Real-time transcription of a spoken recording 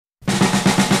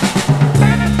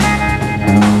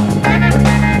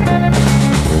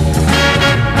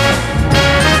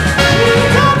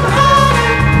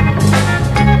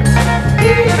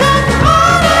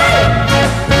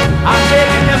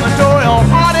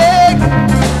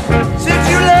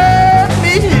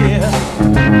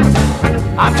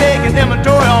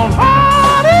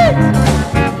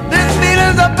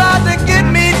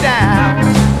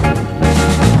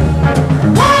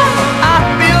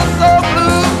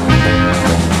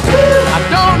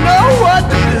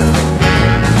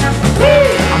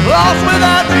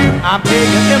I'm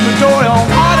taking inventory on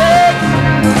heartache.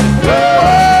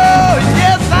 Oh,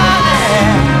 yes I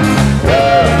am.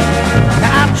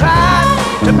 Now I've tried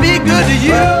to be good to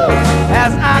you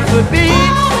as I could be.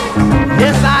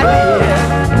 Yes I did.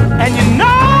 And you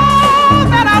know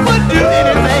that I would do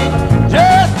anything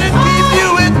just to keep you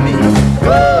with me.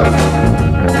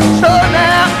 So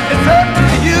now it's up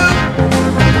to you,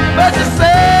 but you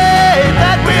say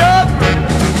that we are through,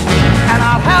 and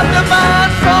I'll have to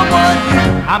find someone new.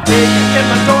 I'm taking